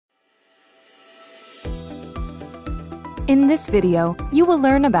In this video, you will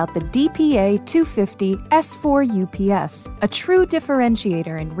learn about the DPA250 S4 UPS, a true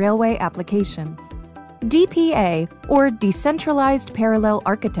differentiator in railway applications. DPA, or Decentralized Parallel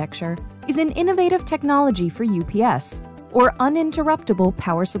Architecture, is an innovative technology for UPS, or uninterruptible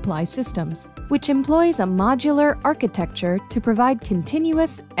power supply systems, which employs a modular architecture to provide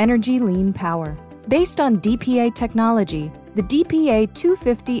continuous, energy-lean power. Based on DPA technology, the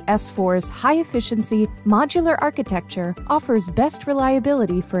DPA250 S4's high-efficiency modular architecture offers best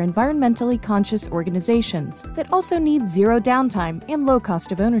reliability for environmentally conscious organizations that also need zero downtime and low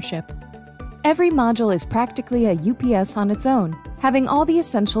cost of ownership. Every module is practically a UPS on its own, having all the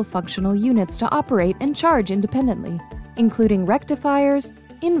essential functional units to operate and charge independently, including rectifiers,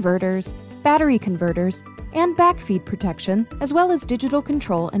 inverters, battery converters, and backfeed protection, as well as digital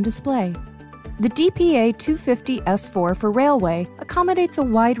control and display. The DPA250 S4 for railway accommodates a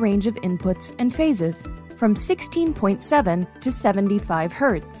wide range of inputs and phases, from 16.7 to 75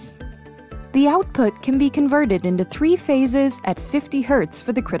 Hz. The output can be converted into 3 phases at 50 Hz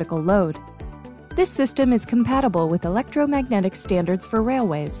for the critical load. This system is compatible with electromagnetic standards for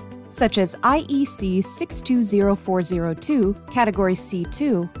railways, such as IEC 620402, Category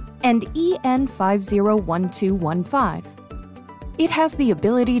C2, and EN 501215. It has the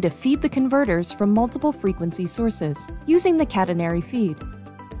ability to feed the converters from multiple frequency sources, using the catenary feed.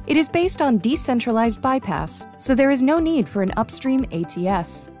 It is based on decentralized bypass, so there is no need for an upstream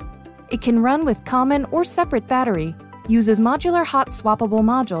ATS. It can run with common or separate battery, uses modular hot swappable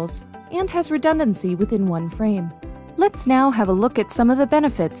modules, and has redundancy within one frame. Let's now have a look at some of the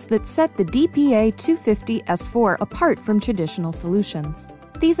benefits that set the DPA250 S4 apart from traditional solutions.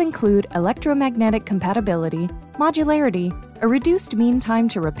 These include electromagnetic compatibility, modularity, a reduced mean time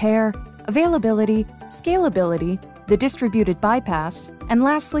to repair, availability, scalability, the distributed bypass, and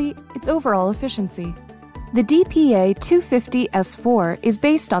lastly, its overall efficiency. The DPA250 S4 is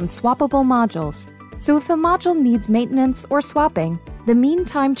based on swappable modules, so if a module needs maintenance or swapping, the mean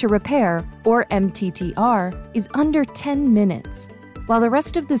time to repair, or MTTR, is under 10 minutes, while the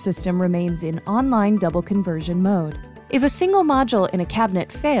rest of the system remains in online double conversion mode. If a single module in a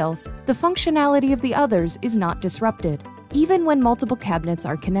cabinet fails, the functionality of the others is not disrupted, even when multiple cabinets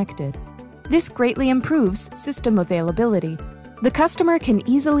are connected. This greatly improves system availability. The customer can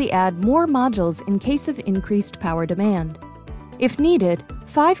easily add more modules in case of increased power demand. If needed,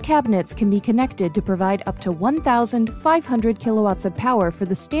 5 cabinets can be connected to provide up to 1,500 kilowatts of power for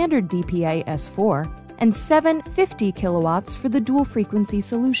the standard DPA S4 and 750 kilowatts for the dual-frequency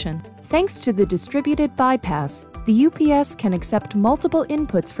solution. Thanks to the distributed bypass, the UPS can accept multiple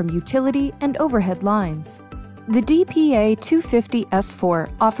inputs from utility and overhead lines. The DPA250 S4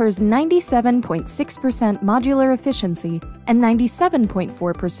 offers 97.6% modular efficiency and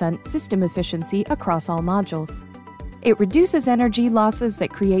 97.4% system efficiency across all modules. It reduces energy losses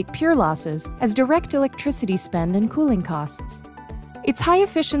that create pure losses, as direct electricity spend and cooling costs. Its high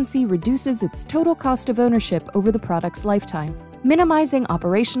efficiency reduces its total cost of ownership over the product's lifetime, minimizing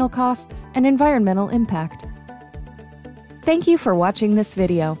operational costs and environmental impact. Thank you for watching this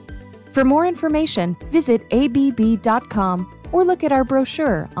video. For more information, visit abb.com or look at our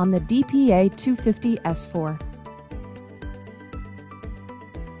brochure on the DPA250 S4.